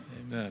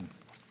Amen.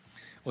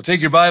 Well,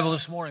 take your Bible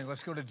this morning.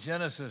 Let's go to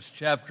Genesis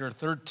chapter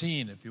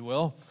 13, if you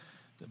will.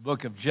 The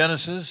book of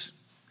Genesis,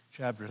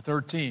 chapter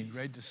 13.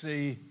 Great to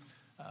see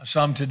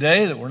some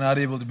today that were not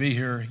able to be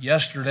here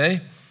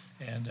yesterday.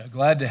 And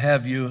glad to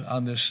have you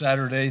on this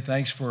Saturday.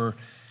 Thanks for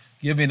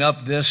giving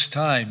up this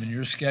time in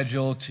your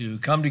schedule to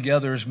come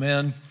together as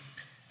men.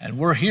 And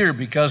we're here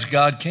because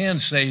God can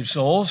save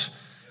souls,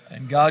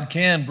 and God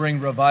can bring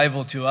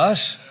revival to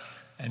us,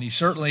 and He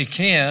certainly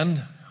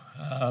can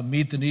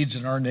meet the needs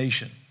in our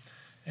nation.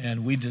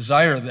 And we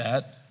desire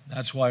that.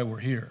 That's why we're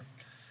here.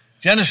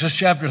 Genesis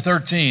chapter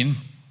 13.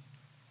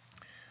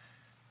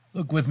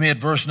 Look with me at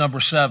verse number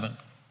 7.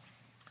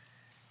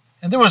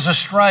 And there was a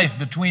strife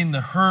between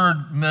the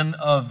herdmen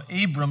of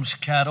Abram's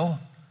cattle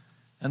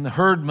and the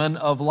herdmen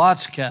of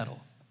Lot's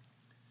cattle.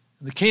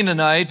 The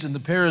Canaanite and the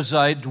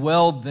Perizzite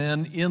dwelled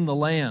then in the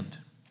land.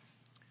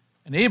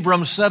 And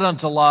Abram said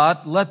unto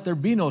Lot, Let there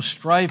be no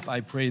strife,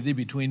 I pray thee,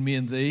 between me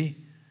and thee,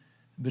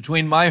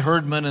 between my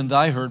herdmen and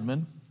thy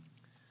herdmen,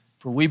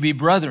 for we be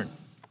brethren.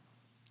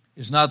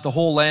 Is not the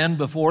whole land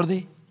before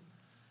thee?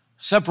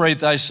 Separate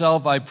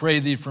thyself, I pray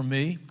thee, from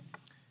me.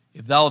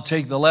 If thou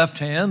take the left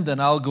hand, then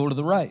I'll go to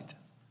the right.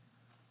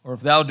 Or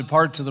if thou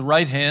depart to the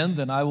right hand,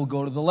 then I will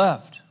go to the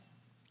left.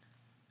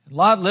 And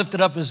Lot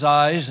lifted up his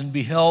eyes and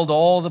beheld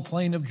all the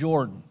plain of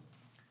Jordan.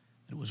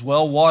 It was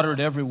well watered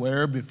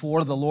everywhere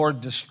before the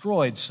Lord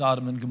destroyed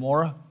Sodom and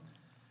Gomorrah,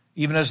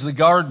 even as the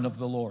garden of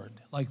the Lord,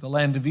 like the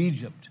land of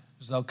Egypt,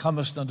 as thou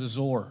comest unto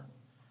Zoar.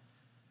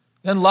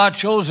 Then Lot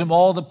chose him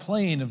all the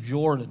plain of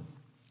Jordan.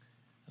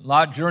 And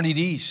Lot journeyed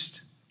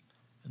east,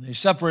 and they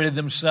separated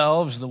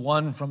themselves the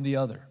one from the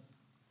other.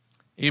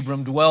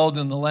 Abram dwelled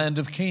in the land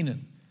of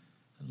Canaan,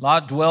 and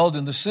Lot dwelled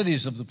in the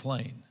cities of the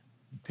plain,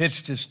 and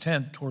pitched his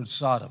tent toward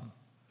Sodom.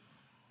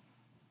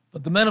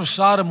 But the men of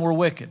Sodom were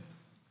wicked,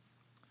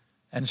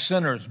 and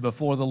sinners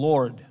before the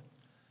Lord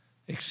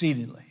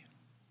exceedingly.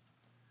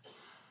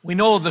 We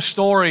know the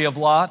story of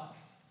Lot.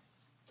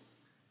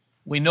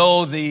 We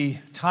know the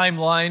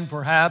timeline,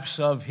 perhaps,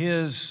 of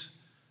his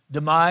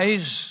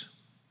demise.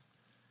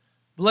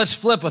 But let's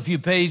flip a few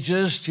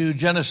pages to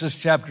Genesis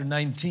chapter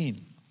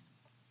 19.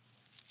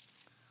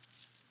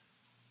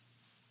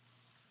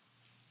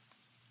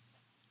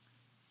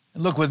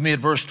 And look with me at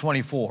verse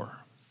 24.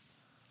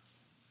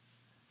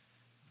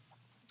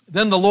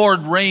 Then the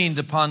Lord rained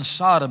upon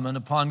Sodom and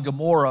upon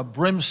Gomorrah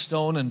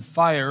brimstone and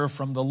fire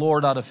from the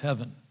Lord out of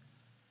heaven.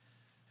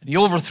 And He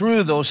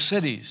overthrew those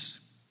cities,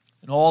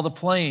 and all the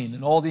plain,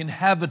 and all the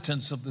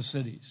inhabitants of the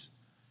cities,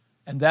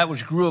 and that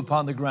which grew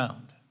upon the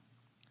ground.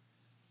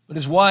 But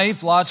his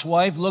wife, Lot's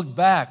wife, looked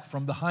back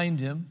from behind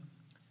him,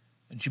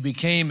 and she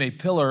became a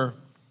pillar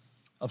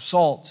of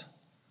salt.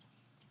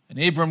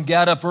 And Abram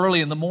got up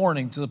early in the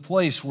morning to the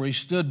place where he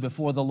stood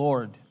before the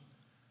Lord.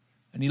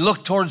 And he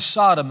looked toward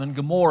Sodom and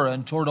Gomorrah,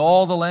 and toward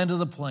all the land of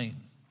the plain,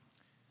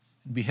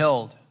 and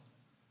beheld,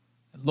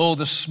 and lo,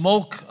 the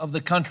smoke of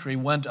the country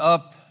went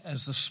up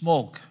as the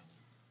smoke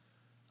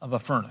of a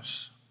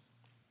furnace.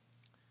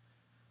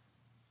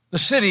 The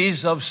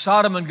cities of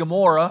Sodom and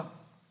Gomorrah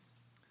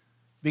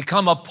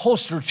become a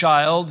poster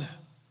child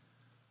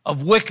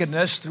of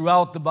wickedness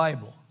throughout the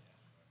Bible.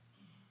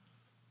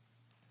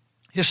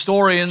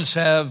 Historians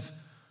have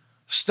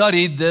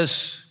studied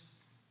this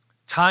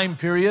time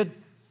period.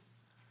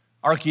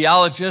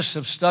 Archaeologists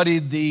have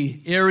studied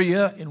the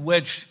area in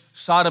which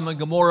Sodom and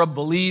Gomorrah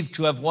believed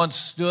to have once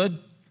stood. It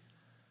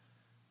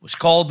was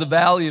called the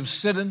Valley of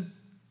Sidon,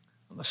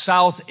 on the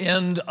south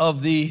end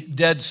of the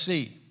Dead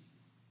Sea.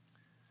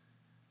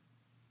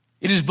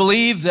 It is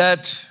believed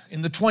that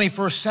in the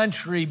 21st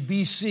century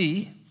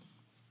BC,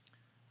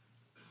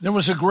 there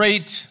was a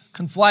great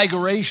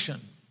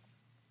conflagration.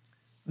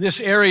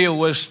 This area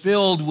was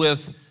filled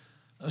with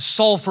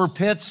sulfur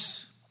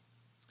pits.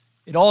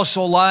 It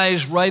also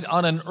lies right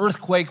on an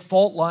earthquake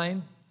fault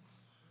line.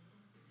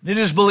 It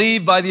is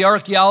believed by the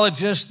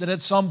archaeologists that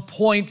at some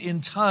point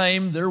in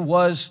time there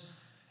was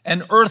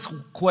an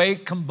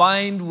earthquake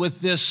combined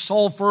with this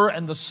sulfur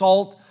and the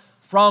salt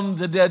from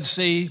the Dead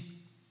Sea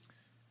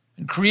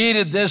and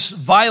created this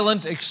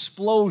violent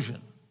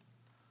explosion,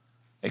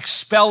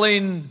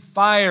 expelling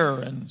fire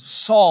and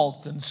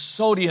salt and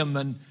sodium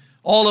and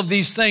all of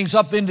these things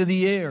up into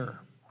the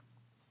air.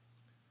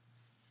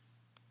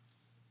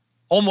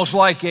 Almost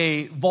like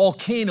a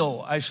volcano,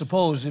 I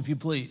suppose, if you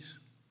please.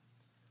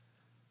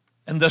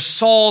 And the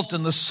salt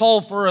and the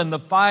sulfur and the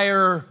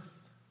fire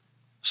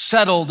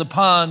settled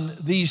upon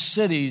these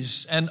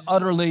cities and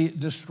utterly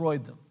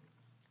destroyed them.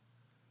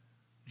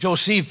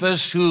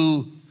 Josephus,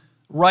 who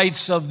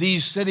writes of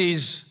these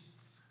cities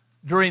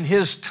during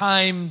his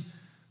time,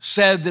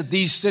 said that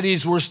these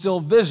cities were still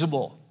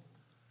visible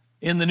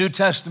in the New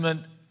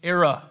Testament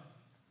era,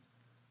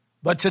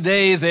 but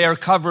today they are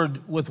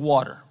covered with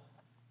water.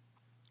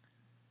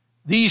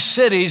 These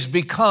cities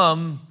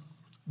become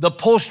the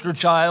poster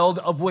child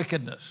of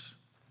wickedness.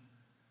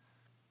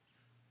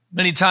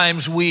 Many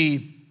times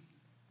we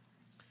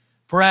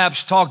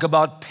perhaps talk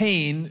about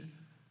pain,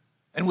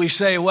 and we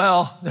say,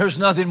 well, there's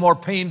nothing more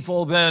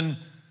painful than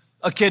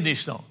a kidney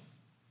stone.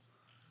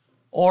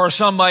 Or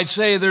some might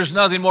say there's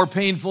nothing more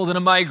painful than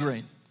a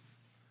migraine.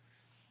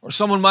 Or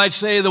someone might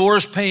say the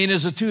worst pain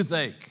is a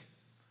toothache.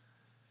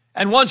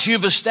 And once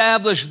you've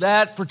established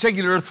that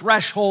particular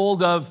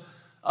threshold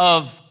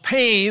of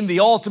pain, the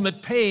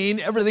ultimate pain,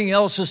 everything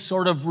else is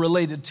sort of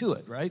related to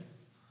it, right?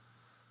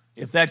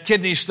 If that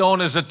kidney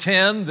stone is a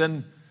 10,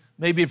 then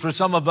maybe for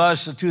some of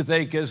us a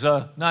toothache is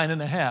a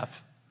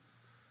 9.5.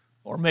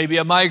 Or maybe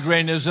a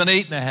migraine is an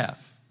 8.5.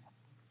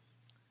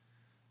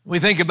 We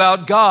think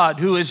about God,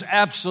 who is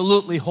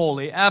absolutely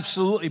holy,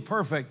 absolutely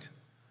perfect.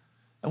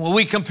 And when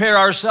we compare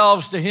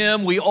ourselves to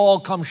him, we all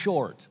come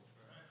short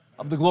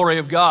of the glory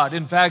of God.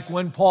 In fact,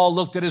 when Paul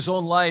looked at his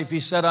own life, he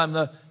said, I'm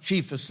the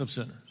chiefest of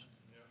sinners.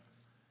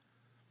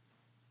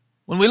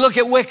 When we look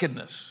at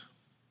wickedness,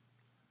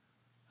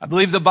 I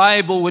believe the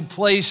Bible would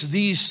place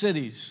these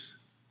cities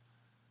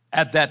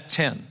at that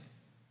 10.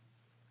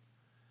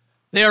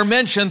 They are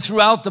mentioned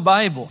throughout the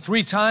Bible,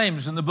 3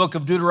 times in the book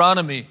of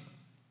Deuteronomy,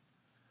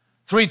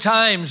 3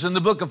 times in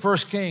the book of 1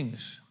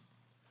 Kings,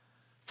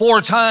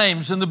 4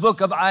 times in the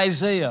book of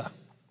Isaiah,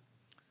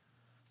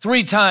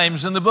 3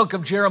 times in the book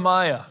of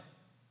Jeremiah.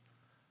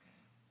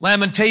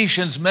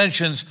 Lamentations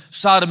mentions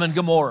Sodom and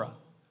Gomorrah.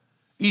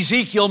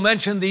 Ezekiel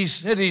mentioned these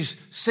cities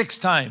 6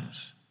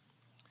 times.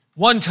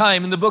 1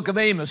 time in the book of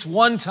Amos,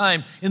 1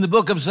 time in the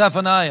book of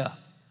Zephaniah.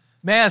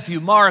 Matthew,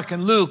 Mark,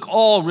 and Luke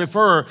all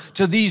refer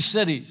to these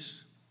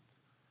cities.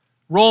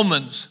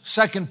 Romans,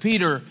 2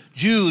 Peter,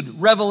 Jude,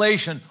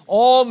 Revelation,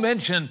 all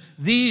mention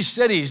these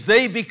cities.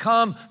 They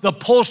become the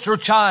poster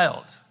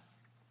child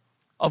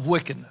of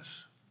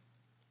wickedness.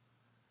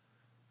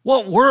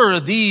 What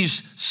were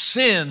these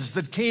sins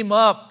that came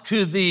up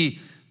to the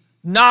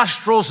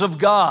nostrils of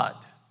God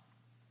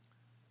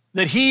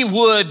that he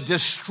would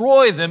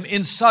destroy them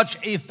in such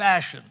a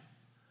fashion?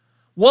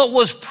 What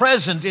was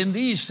present in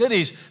these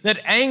cities that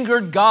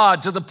angered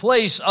God to the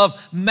place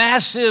of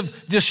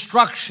massive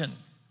destruction?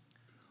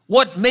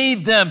 What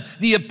made them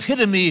the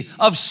epitome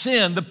of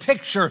sin, the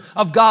picture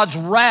of God's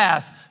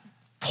wrath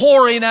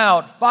pouring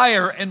out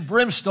fire and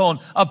brimstone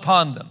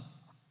upon them?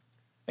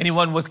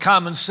 Anyone with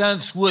common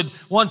sense would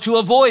want to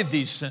avoid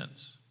these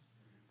sins.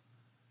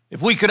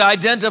 If we could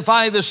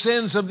identify the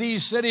sins of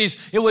these cities,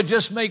 it would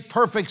just make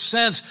perfect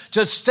sense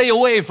to stay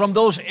away from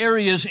those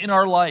areas in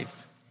our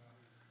life.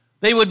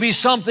 They would be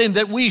something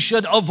that we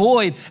should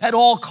avoid at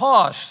all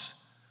costs.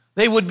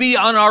 They would be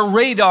on our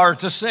radar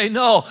to say,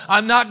 no,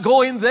 I'm not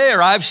going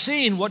there. I've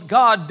seen what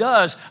God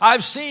does.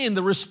 I've seen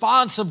the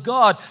response of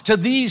God to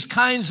these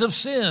kinds of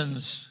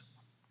sins.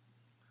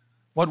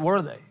 What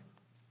were they?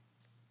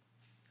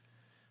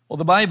 Well,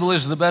 the Bible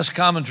is the best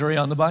commentary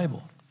on the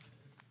Bible.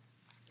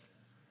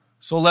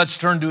 So let's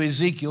turn to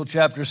Ezekiel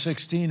chapter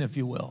 16, if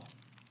you will,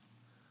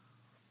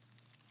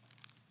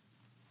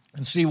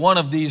 and see one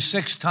of these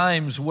 6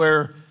 times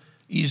where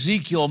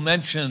Ezekiel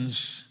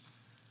mentions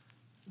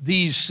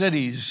these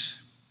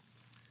cities.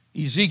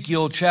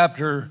 Ezekiel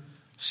chapter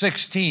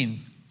 16.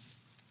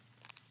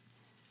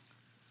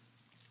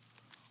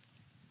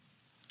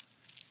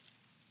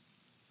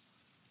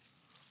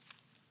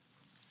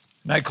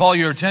 And I call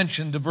your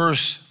attention to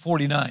verse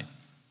 49.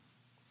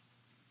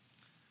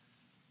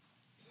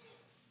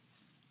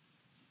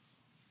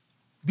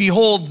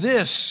 Behold,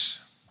 this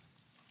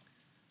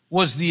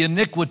was the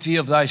iniquity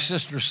of thy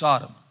sister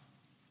Sodom.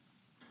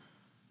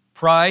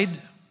 Pride,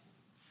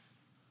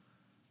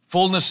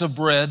 fullness of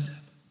bread,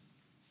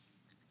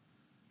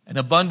 and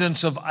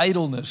abundance of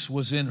idleness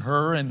was in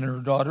her and her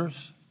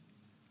daughters.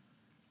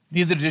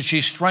 Neither did she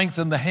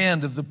strengthen the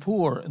hand of the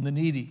poor and the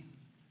needy.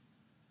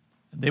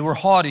 And they were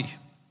haughty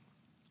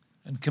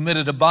and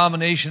committed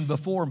abomination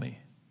before me.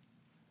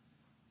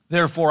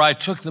 Therefore I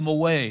took them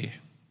away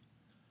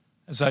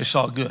as I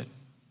saw good.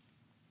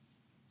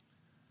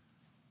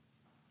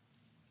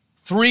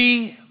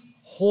 3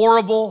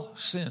 horrible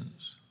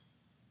sins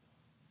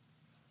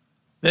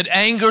that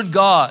angered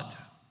God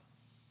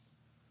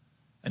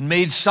and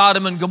made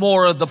Sodom and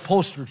Gomorrah the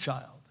poster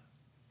child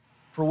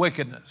for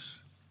wickedness.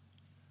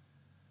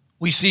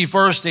 We see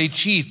first a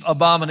chief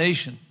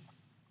abomination,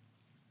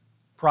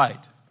 pride.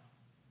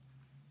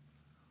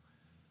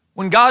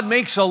 When God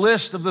makes a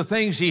list of the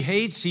things he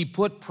hates, he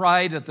put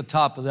pride at the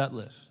top of that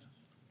list.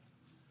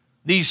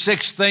 These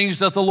 6 things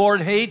that the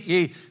Lord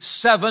hates,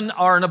 7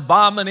 are an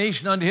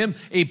abomination unto him,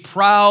 a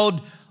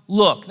proud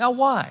look. Now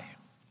why?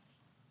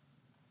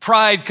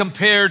 Pride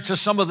compared to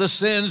some of the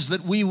sins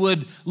that we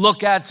would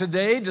look at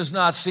today does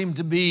not seem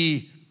to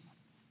be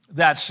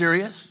that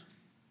serious.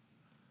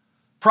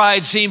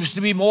 Pride seems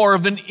to be more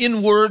of an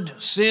inward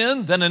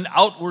sin than an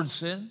outward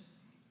sin.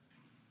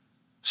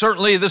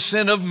 Certainly the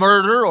sin of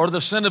murder or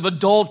the sin of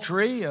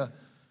adultery,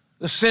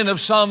 the sin of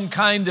some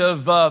kind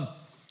of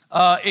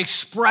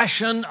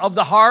expression of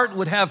the heart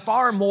would have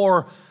far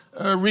more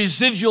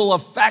residual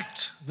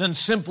effect than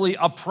simply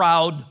a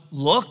proud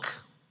look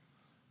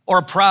or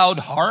a proud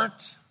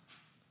heart.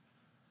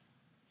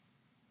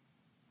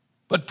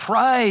 But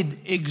pride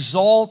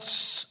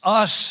exalts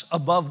us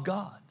above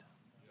God.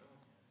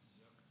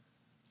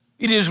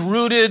 It is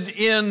rooted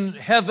in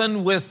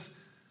heaven with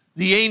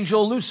the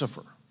angel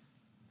Lucifer.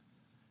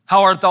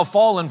 How art thou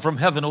fallen from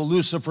heaven, O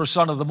Lucifer,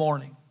 son of the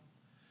morning?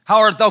 How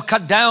art thou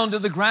cut down to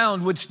the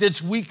ground, which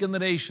didst weaken the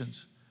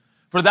nations?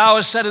 For thou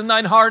hast said in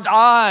thine heart,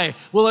 I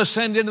will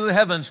ascend into the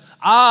heavens.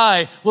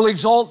 I will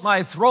exalt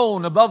my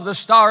throne above the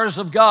stars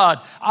of God.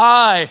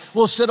 I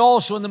will sit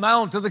also in the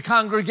mount of the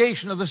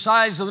congregation of the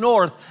sides of the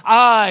north.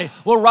 I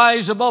will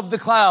rise above the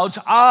clouds.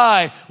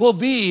 I will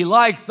be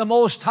like the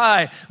Most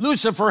High.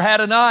 Lucifer had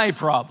an eye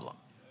problem.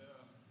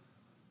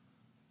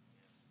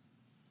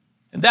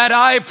 And that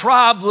eye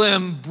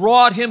problem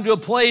brought him to a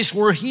place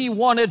where he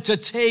wanted to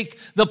take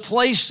the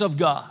place of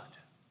God.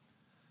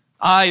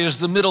 I is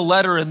the middle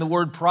letter in the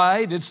word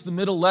pride. It's the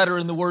middle letter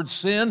in the word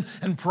sin,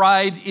 and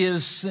pride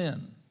is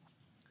sin.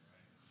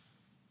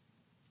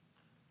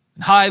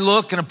 A high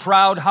look and a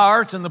proud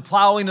heart and the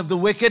plowing of the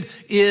wicked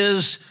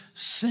is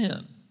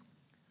sin.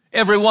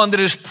 Everyone that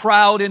is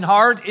proud in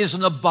heart is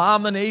an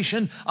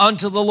abomination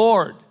unto the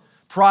Lord.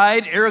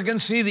 Pride,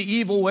 arrogancy, the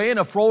evil way, and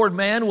a froward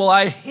man will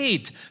I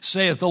hate,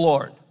 saith the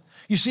Lord.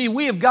 You see,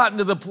 we have gotten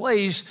to the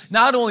place,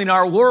 not only in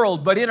our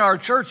world, but in our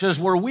churches,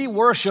 where we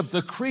worship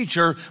the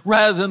creature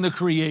rather than the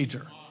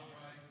Creator.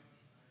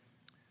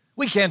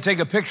 We can't take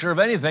a picture of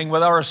anything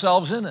with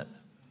ourselves in it.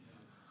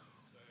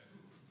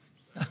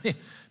 I mean,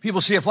 people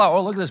see a flower.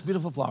 Oh, look at this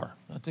beautiful flower.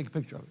 I'll take a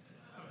picture of it.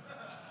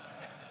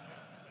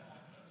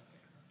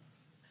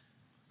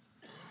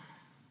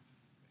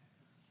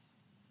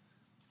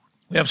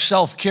 We have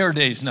self-care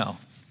days now.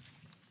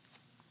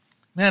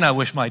 Man, I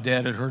wish my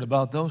dad had heard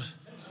about those.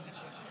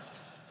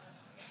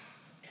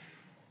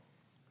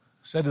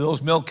 Said to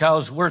those milk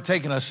cows, we're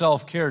taking a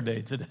self-care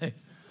day today.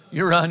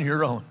 You're on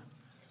your own.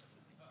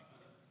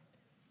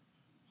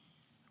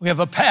 We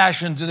have a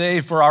passion today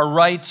for our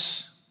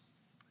rights.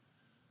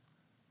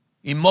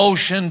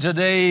 Emotion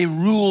today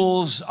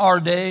rules our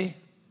day.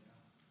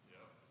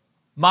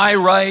 My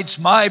rights,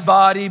 my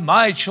body,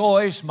 my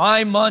choice,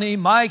 my money,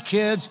 my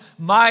kids,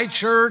 my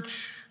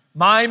church,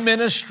 my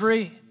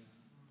ministry.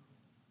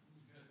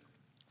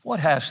 What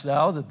hast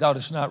thou that thou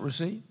dost not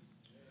receive?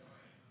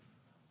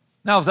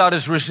 Now, if thou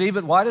dost receive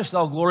it, why dost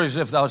thou glory as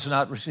if thou hast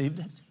not received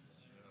it?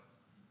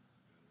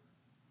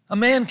 A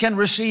man can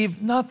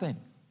receive nothing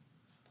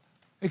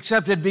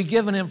except it be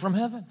given him from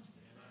heaven.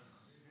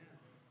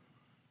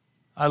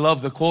 I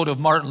love the quote of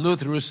Martin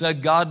Luther, who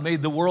said, God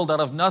made the world out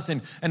of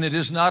nothing, and it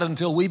is not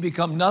until we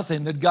become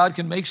nothing that God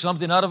can make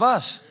something out of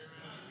us.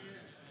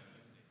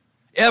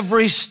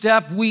 Every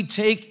step we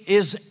take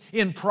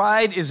in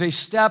pride is a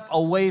step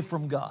away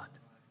from God.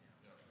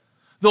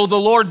 Though the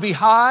Lord be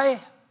high,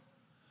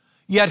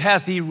 yet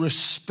hath he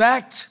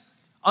respect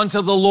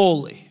unto the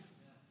lowly.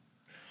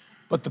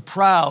 But the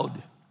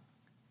proud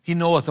he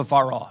knoweth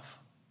afar off.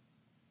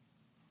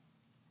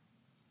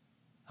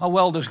 How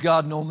well does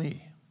God know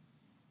me?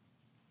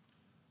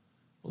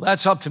 Well,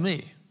 that's up to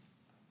me.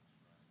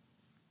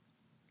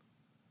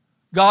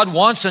 God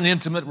wants an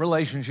intimate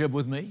relationship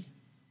with me.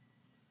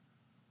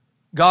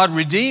 God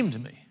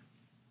redeemed me.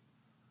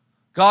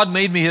 God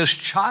made me his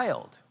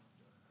child.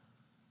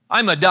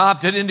 I'm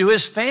adopted into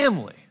his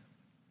family.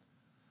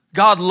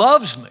 God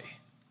loves me.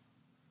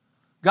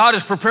 God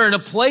is preparing a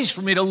place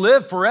for me to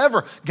live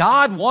forever.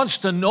 God wants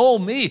to know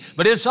me,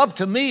 but it's up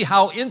to me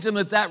how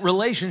intimate that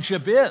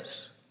relationship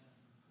is.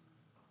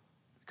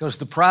 Because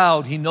the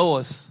proud he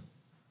knoweth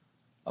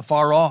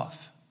afar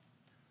off.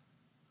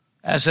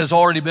 As has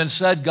already been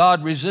said,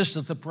 God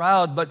resisteth the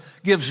proud, but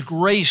gives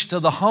grace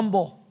to the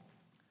humble.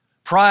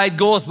 Pride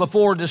goeth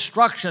before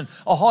destruction,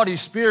 a haughty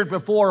spirit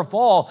before a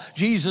fall.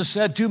 Jesus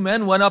said 2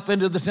 men went up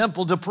into the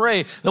temple to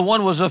pray. The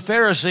one was a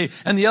Pharisee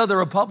and the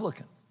other a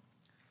publican.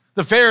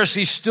 The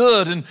Pharisee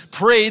stood and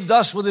prayed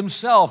thus with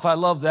himself. I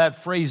love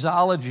that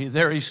phraseology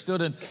there. He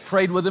stood and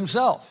prayed with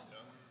himself.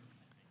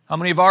 How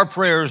many of our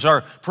prayers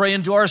are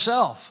praying to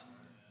ourselves?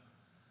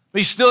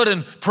 He stood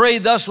and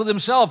prayed thus with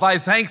himself. I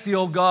thank thee,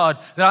 O God,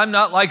 that I'm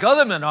not like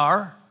other men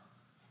are,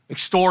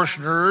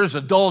 extortioners,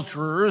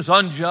 adulterers,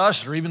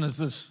 unjust, or even as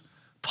this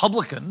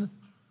publican.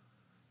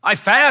 I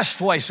fast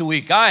twice a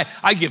week.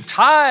 I give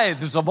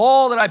tithes of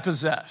all that I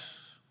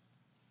possess.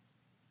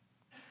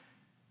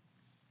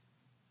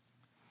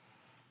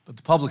 But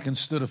the publican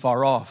stood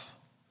afar off,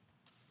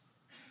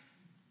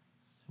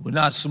 would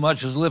not so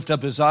much as lift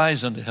up his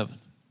eyes unto heaven.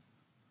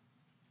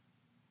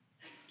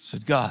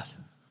 Said, God,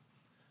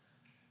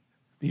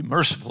 be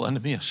merciful unto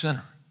me, a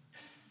sinner.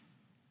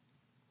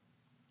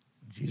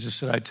 Jesus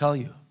said, I tell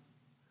you,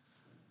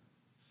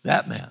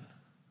 that man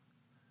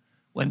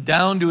went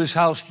down to his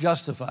house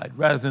justified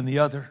rather than the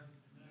other.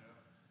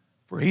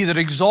 For he that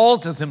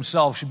exalteth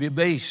himself shall be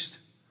abased,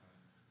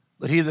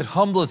 but he that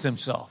humbleth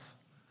himself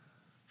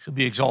shall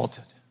be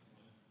exalted.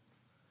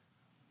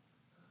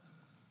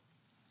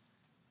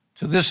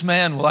 To this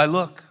man will I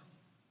look,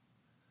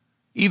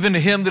 even to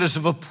him that is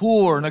of a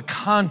poor and a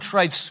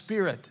contrite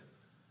spirit,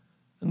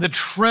 and that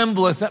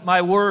trembleth at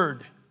my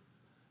word.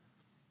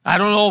 I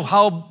don't know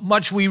how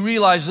much we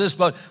realize this,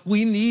 but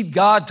we need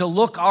God to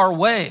look our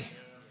way.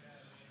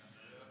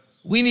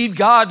 We need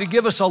God to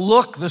give us a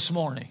look this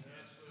morning.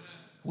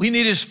 We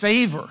need his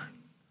favor.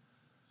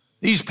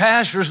 These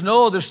pastors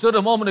know, there stood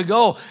a moment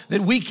ago,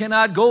 that we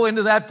cannot go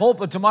into that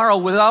pulpit tomorrow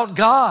without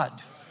God.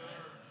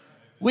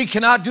 We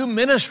cannot do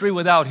ministry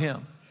without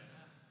Him.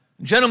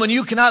 Gentlemen,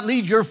 you cannot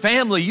lead your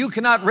family. You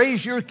cannot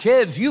raise your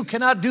kids. You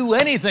cannot do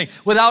anything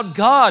without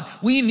God.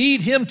 We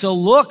need Him to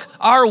look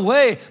our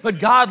way, but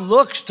God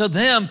looks to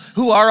them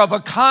who are of a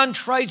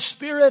contrite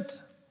spirit.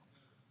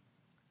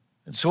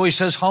 And so He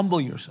says,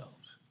 humble yourselves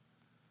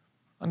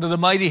under the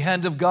mighty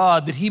hand of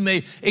God, that He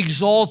may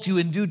exalt you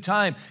in due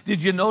time.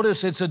 Did you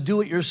notice it's a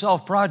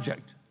do-it-yourself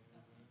project?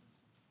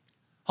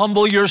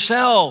 Humble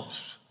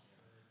yourselves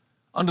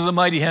under the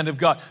mighty hand of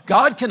God.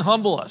 God can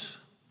humble us.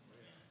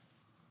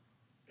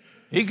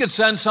 He could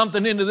send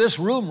something into this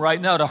room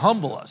right now to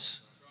humble us.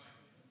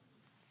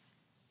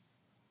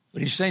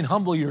 But He's saying,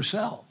 humble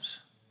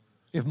yourselves.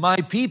 If my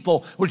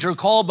people, which are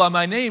called by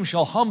my name,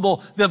 shall humble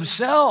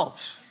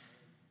themselves.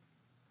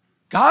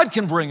 God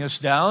can bring us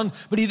down,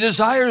 but He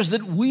desires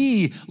that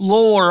we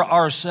lower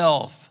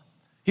ourselves.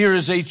 Here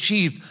is a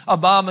chief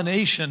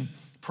abomination,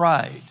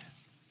 pride.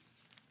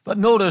 But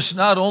notice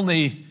not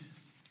only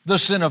the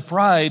sin of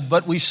pride,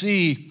 but we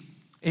see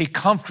a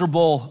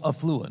comfortable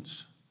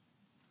affluence.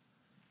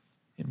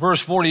 In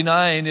verse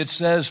 49, it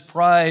says,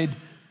 pride,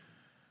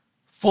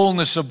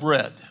 fullness of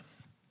bread.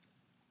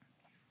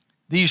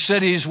 These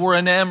cities were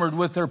enamored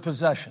with their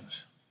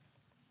possessions.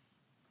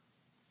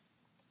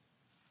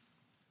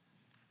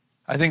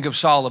 I think of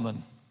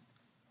Solomon,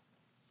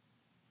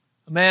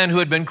 a man who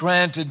had been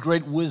granted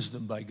great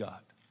wisdom by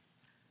God,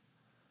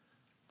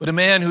 but a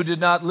man who did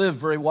not live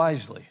very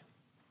wisely.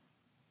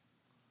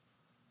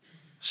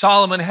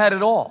 Solomon had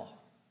it all.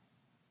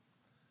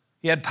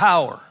 He had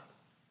power.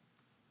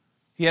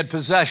 He had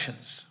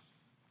possessions.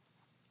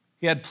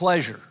 He had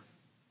pleasure.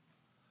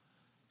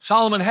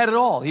 Solomon had it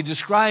all. He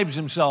describes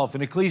himself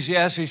in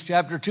Ecclesiastes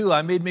chapter 2.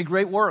 I made me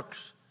great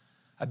works.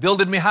 I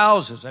builded me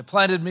houses. I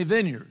planted me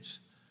vineyards.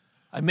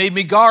 I made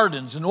me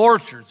gardens and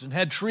orchards and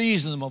had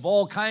trees in them of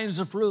all kinds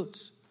of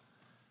fruits.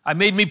 I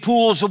made me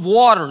pools of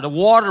water to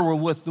water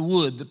with the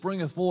wood that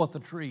bringeth forth the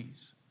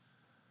trees.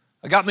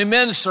 I got me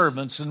men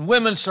servants and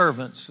women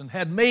servants and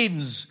had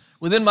maidens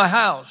within my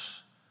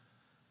house.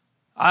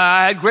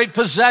 I had great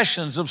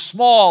possessions of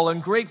small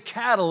and great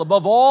cattle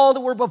above all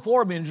that were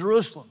before me in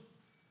Jerusalem.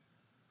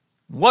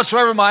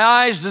 Whatsoever my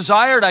eyes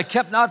desired, I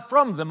kept not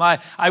from them.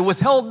 I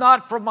withheld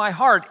not from my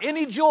heart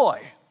any joy.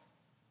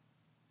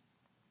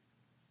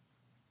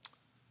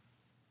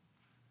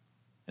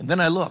 And then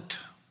I looked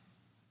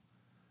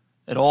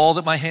at all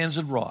that my hands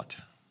had wrought.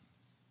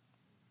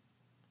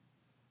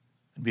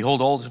 And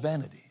behold, all is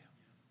vanity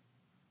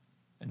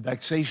and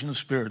vexation of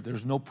spirit.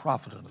 There's no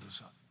profit under the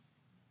sun.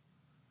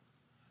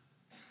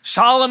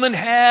 Solomon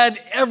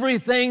had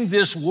everything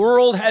this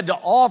world had to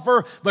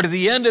offer, but at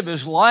the end of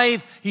his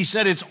life, he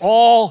said, it's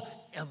all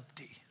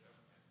empty.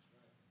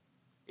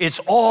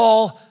 It's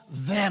all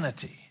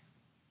vanity.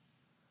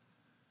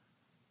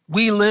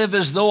 We live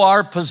as though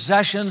our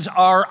possessions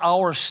are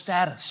our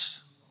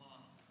status.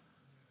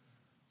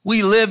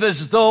 We live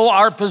as though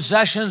our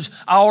possessions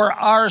are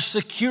our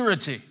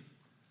security,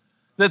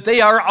 that they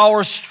are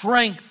our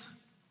strength.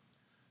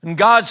 And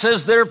God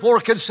says, therefore,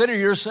 consider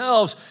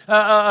yourselves.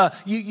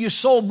 You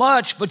sow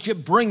much, but you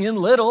bring in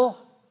little.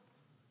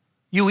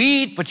 You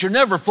eat, but you're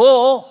never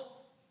full.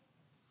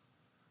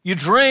 You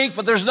drink,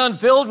 but there's none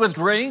filled with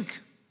drink.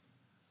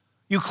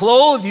 You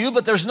clothe you,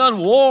 but there's none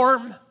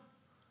warm.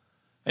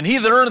 And he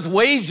that earneth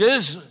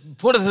wages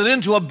putteth it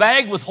into a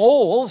bag with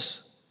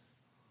holes.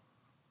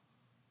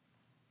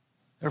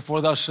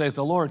 Therefore, thus saith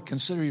the Lord,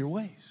 consider your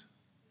ways.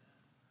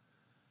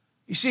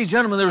 You see,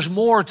 gentlemen, there's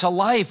more to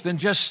life than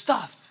just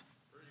stuff.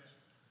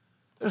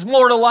 There's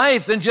more to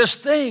life than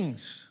just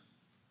things.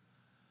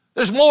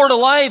 There's more to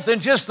life than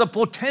just the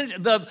potential,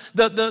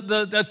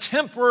 the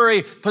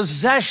temporary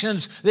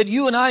possessions that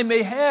you and I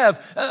may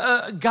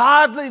have.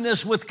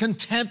 Godliness with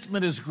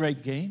contentment is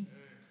great gain.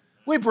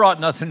 We brought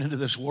nothing into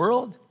this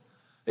world.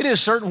 It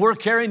is certain we're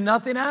carrying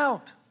nothing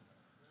out.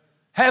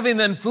 Having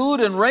then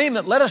food and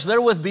raiment, let us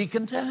therewith be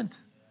content.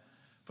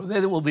 For they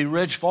that will be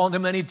rich fall into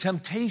many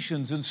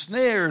temptations and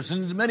snares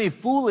and into many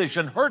foolish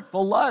and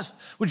hurtful lusts,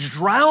 which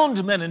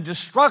drowned men in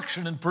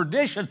destruction and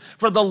perdition.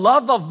 For the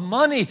love of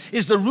money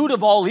is the root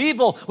of all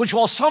evil, which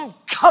while some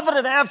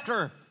coveted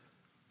after,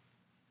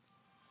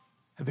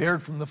 have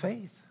erred from the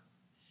faith.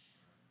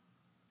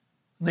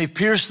 And they've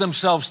pierced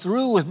themselves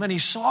through with many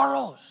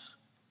sorrows.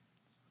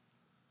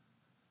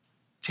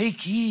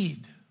 Take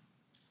heed.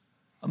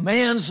 A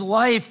man's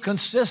life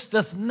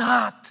consisteth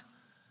not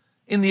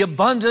in the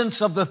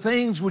abundance of the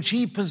things which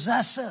he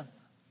possesseth.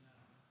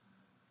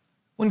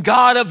 When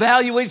God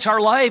evaluates our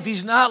life,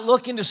 he's not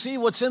looking to see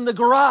what's in the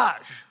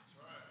garage.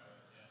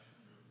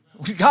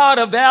 When God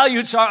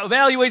evaluates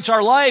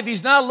our life,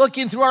 he's not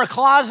looking through our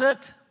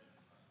closet.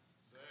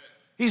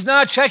 He's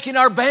not checking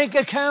our bank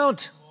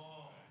account.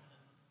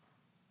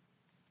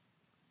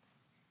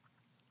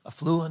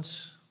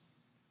 Affluence.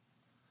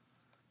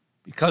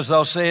 Because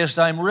thou sayest,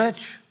 I'm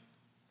rich,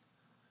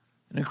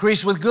 and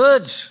increase with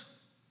goods,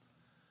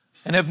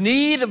 and have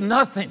need of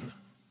nothing.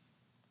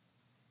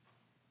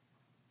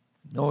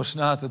 Knowest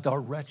not that thou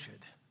art wretched,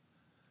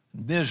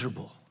 and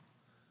miserable,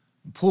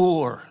 and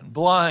poor, and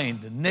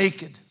blind, and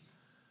naked?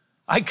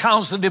 I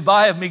counsel thee to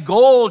buy of me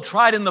gold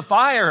tried in the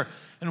fire,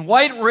 and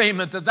white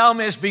raiment, that thou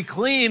mayest be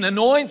clean.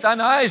 Anoint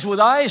thine eyes with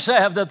eye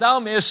salve, that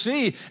thou mayest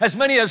see. As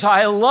many as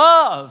I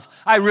love,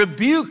 I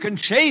rebuke and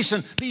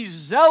chasten. Be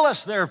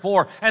zealous,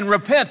 therefore, and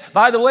repent.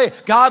 By the way,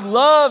 God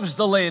loves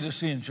the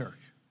Laodicean church.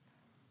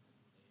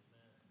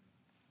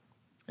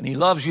 And he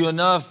loves you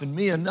enough and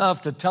me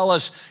enough to tell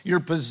us your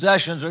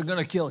possessions are going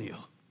to kill you.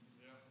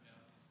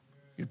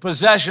 Your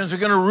possessions are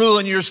going to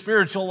ruin your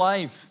spiritual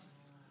life.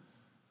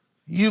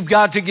 You've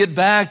got to get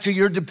back to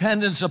your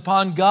dependence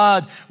upon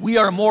God. We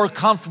are more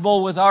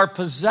comfortable with our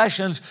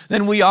possessions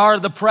than we are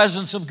the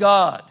presence of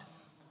God.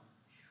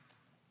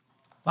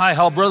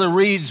 How Brother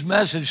Reed's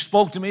message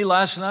spoke to me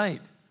last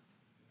night.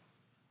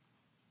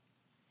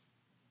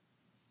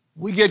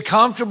 We get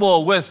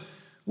comfortable with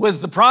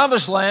the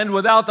promised land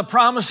without the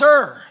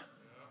promiser.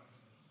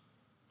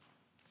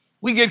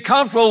 We get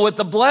comfortable with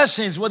the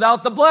blessings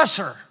without the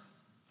blesser.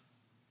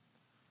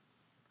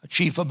 A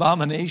chief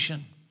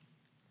abomination.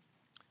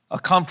 A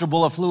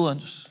comfortable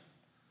affluence.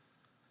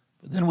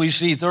 But then we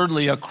see,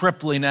 thirdly, a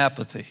crippling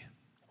apathy.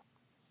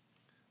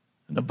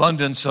 An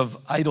abundance of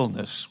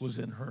idleness was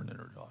in her and in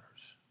her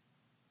daughters.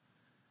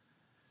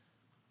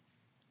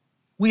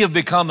 We have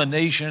become a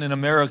nation in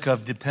America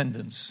of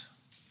dependence.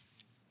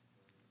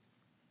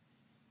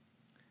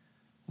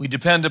 We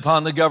depend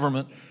upon the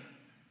government.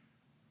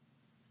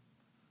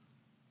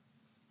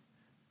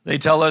 They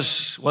tell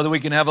us whether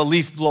we can have a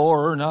leaf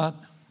blower or not.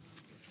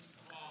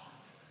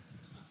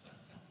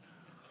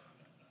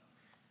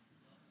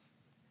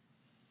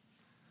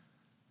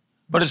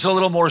 But it's a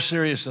little more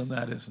serious than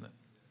that, isn't it?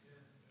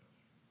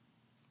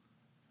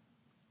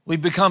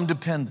 We've become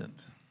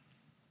dependent.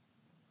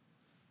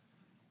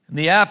 And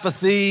the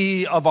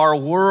apathy of our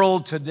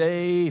world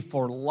today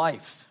for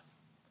life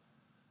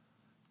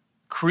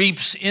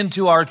creeps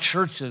into our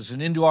churches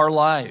and into our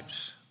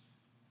lives.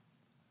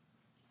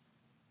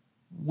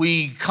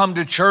 We come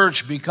to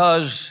church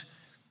because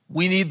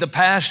we need the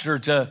pastor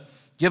to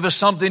give us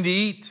something to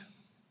eat.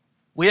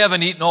 We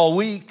haven't eaten all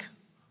week.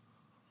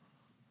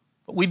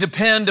 But we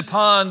depend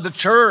upon the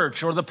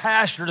church or the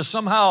pastor to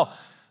somehow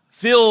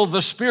fill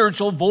the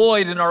spiritual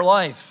void in our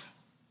life.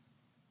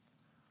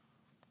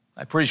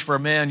 I preached for a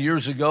man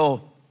years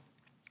ago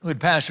who had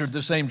pastored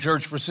the same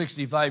church for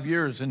 65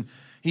 years, and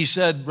he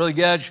said, Brother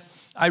Gadge,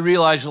 I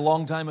realized a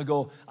long time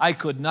ago I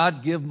could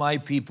not give my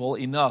people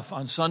enough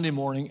on Sunday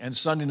morning and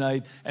Sunday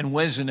night and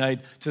Wednesday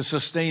night to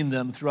sustain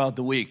them throughout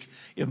the week.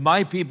 If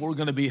my people were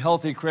going to be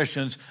healthy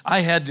Christians, I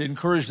had to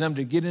encourage them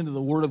to get into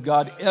the Word of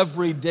God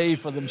every day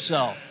for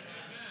themselves.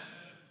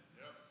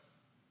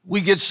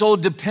 We get so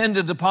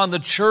dependent upon the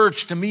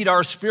church to meet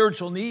our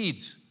spiritual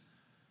needs.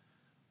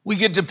 We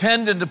get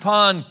dependent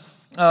upon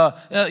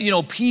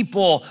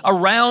people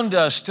around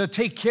us to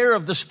take care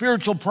of the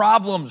spiritual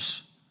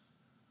problems.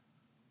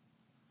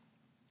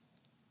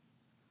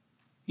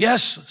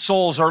 Yes,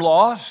 souls are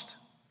lost.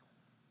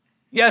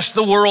 Yes,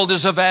 the world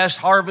is a vast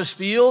harvest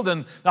field,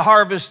 and the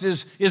harvest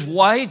is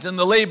white, and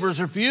the laborers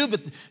are few, but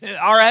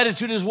our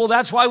attitude is, well,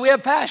 that's why we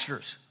have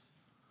pastors.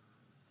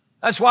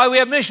 That's why we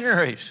have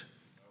missionaries.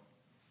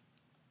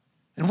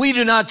 And we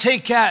do not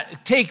take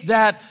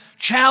that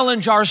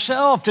challenge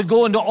ourselves to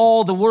go into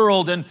all the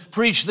world and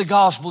preach the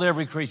gospel to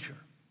every creature.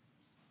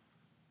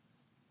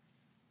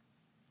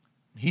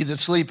 He that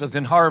sleepeth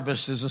in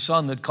harvest is a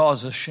son that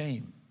causeth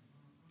shame.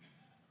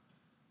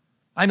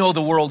 I know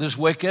the world is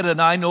wicked, and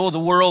I know the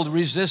world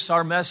resists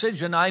our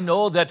message, and I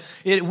know that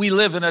we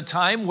live in a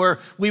time where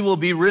we will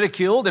be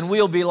ridiculed and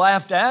we'll be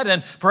laughed at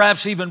and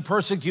perhaps even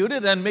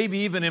persecuted and maybe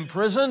even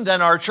imprisoned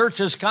and our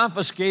churches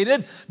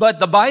confiscated, but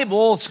the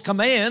Bible's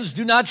commands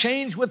do not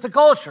change with the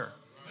culture.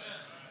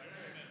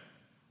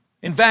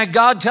 In fact,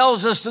 God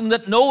tells us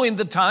that knowing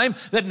the time,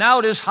 that now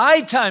it is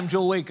high time to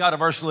awake out of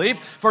our sleep,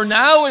 for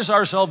now is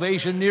our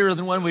salvation nearer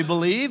than when we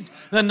believed.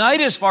 The night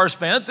is far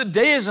spent, the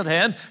day is at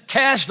hand.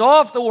 Cast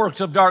off the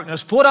works of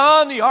darkness, put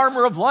on the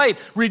armor of light,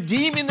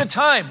 redeeming the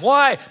time.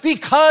 Why?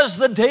 Because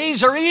the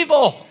days are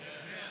evil.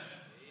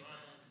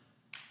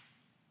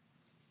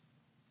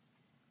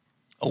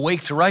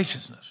 Awake to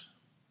righteousness,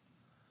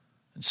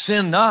 and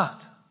sin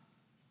not.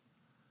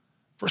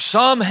 For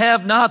some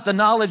have not the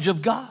knowledge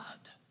of God.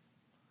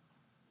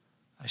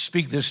 I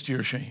speak this to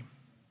your shame.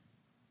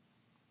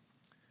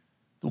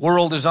 The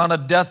world is on a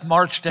death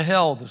march to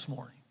hell this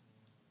morning.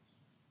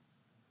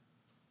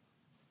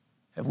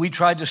 Have we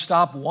tried to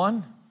stop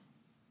one?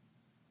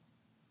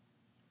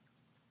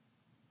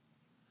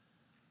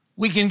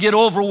 We can get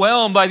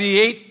overwhelmed by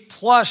the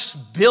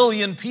 8+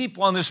 billion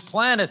people on this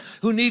planet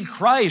who need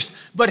Christ,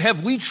 but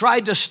have we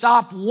tried to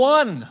stop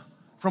one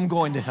from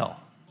going to hell?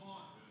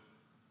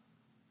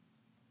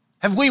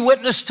 Have we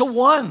witnessed to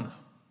one?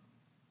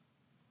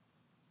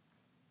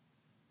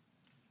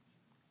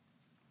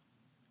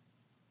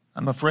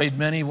 I'm afraid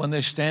many, when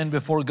they stand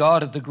before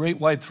God at the great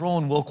white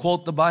throne, will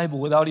quote the Bible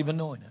without even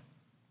knowing it.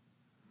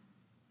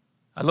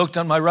 I looked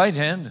on my right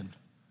hand, and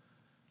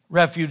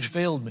refuge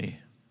failed me.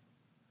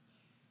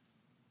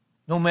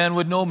 no man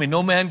would know me.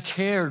 No man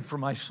cared for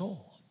my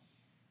soul.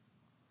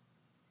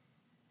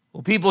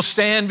 Will people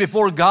stand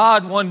before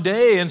God one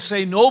day and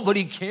say,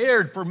 nobody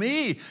cared for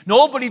me?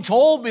 Nobody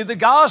told me the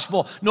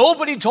gospel.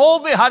 Nobody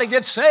told me how to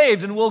get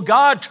saved. And will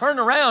God turn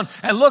around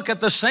and look at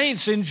the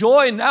saints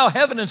enjoying now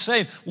heaven and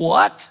say,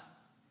 what?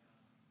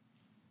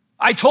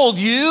 I told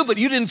you, but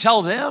you didn't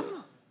tell them?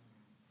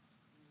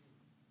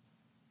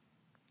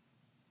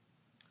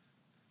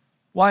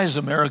 Why is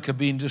America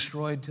being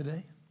destroyed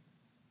today?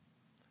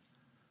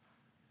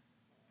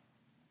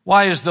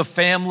 Why is the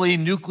family,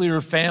 nuclear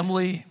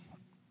family,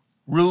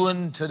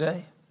 ruined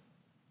today?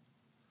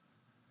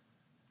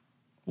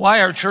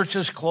 Why are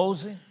churches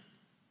closing?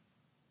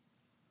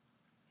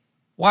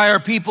 Why are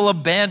people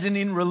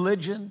abandoning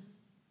religion?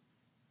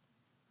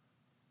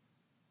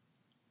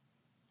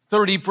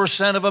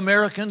 30% of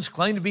Americans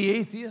claim to be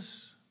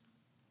atheists.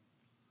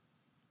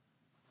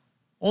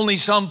 Only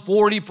some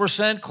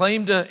 40%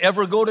 claim to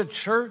ever go to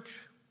church.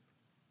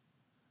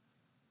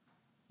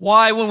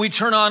 Why, when we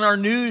turn on our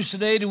news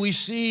today, do we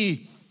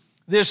see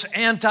this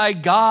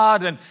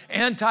anti-God and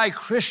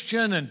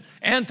anti-Christian and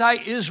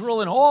anti-Israel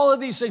and all of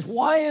these things?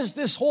 Why is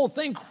this whole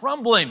thing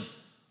crumbling?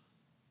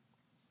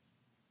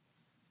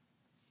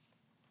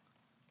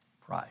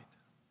 Pride.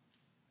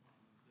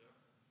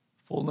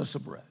 Fullness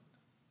of bread.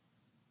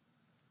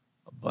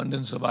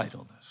 Abundance of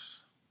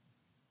idleness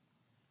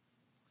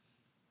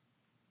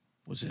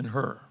was in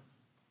her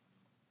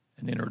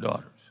and in her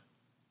daughters.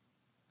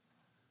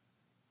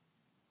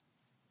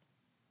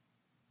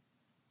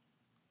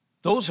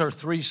 Those are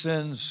three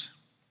sins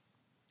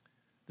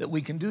that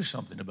we can do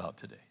something about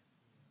today.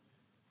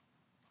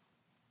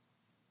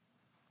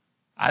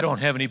 I don't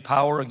have any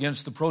power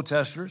against the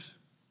protesters.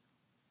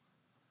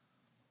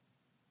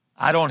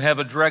 I don't have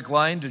a direct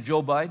line to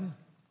Joe Biden.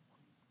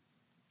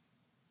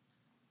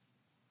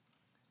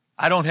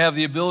 I don't have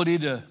the ability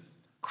to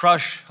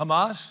crush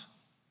Hamas.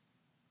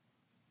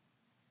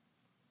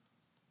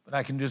 But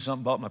I can do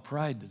something about my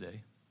pride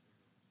today.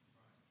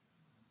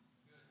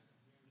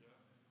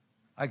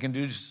 I can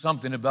do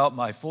something about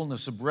my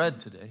fullness of bread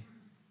today,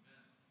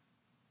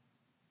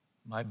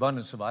 my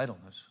abundance of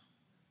idleness.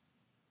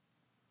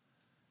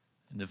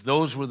 And if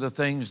those were the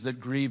things that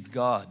grieved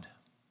God,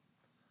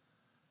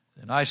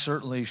 then I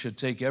certainly should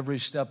take every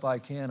step I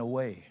can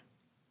away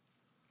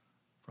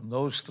from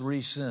those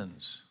three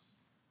sins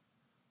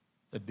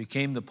that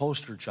became the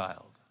poster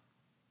child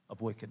of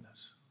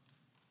wickedness.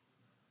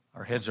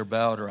 Our heads are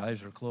bowed, our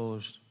eyes are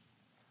closed.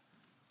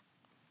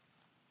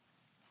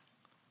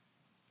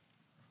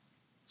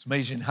 It's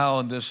amazing how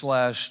in this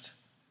last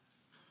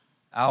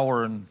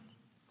hour and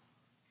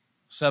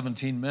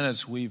 17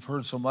 minutes we've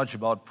heard so much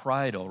about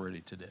pride already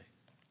today.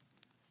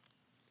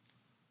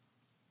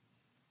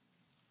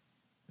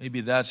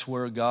 Maybe that's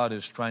where God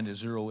is trying to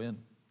zero in.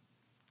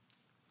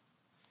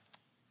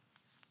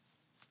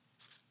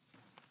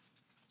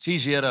 It's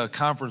easy at a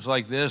conference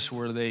like this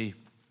where they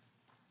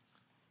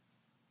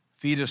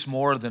feed us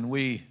more than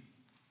we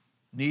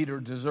need or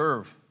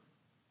deserve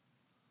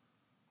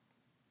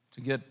to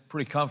get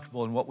pretty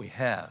comfortable in what we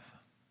have.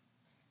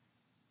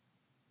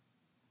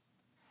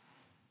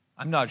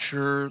 I'm not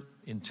sure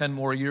in 10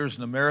 more years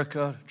in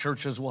America,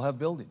 churches will have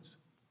buildings.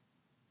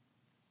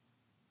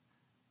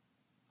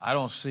 I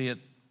don't see it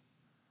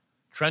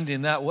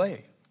trending that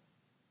way.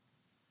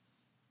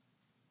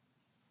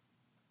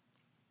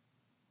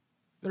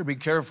 Better be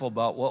careful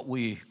about what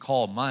we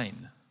call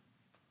mine.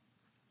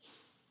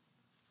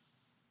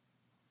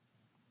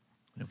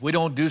 If we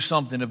don't do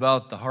something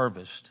about the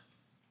harvest,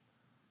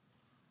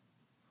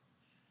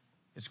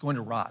 it's going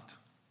to rot.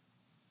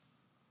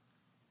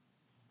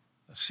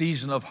 The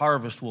season of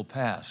harvest will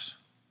pass.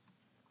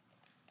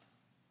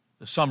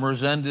 The summer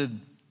has ended,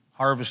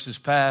 harvest is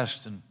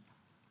past, and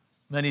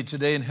many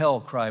today in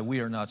hell cry, we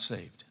are not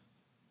saved.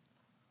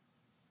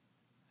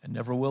 And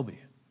never will be.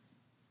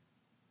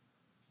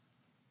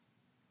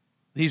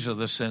 These are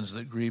the sins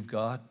that grieve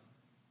God.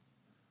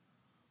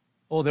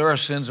 Oh, there are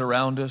sins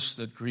around us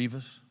that grieve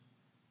us.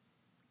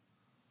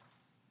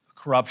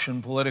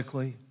 Corruption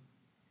politically,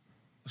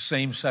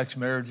 same-sex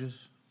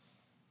marriages,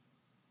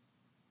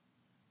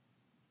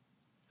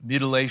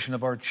 mutilation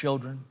of our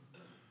children,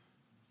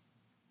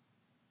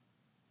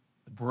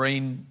 the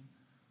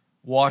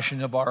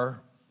brainwashing of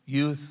our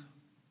youth,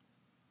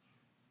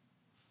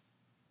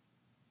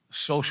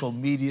 social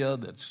media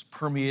that's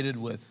permeated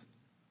with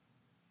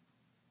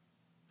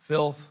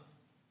filth.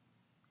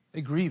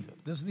 They grieve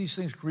it. These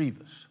things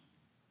grieve us.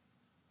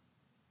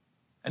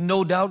 And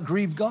no doubt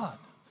grieve God.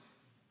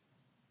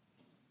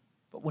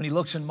 But when he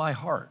looks in my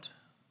heart,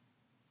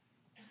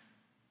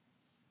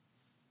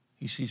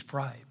 he sees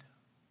pride,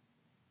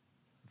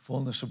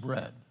 fullness of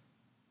bread,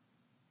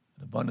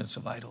 and abundance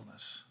of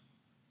idleness.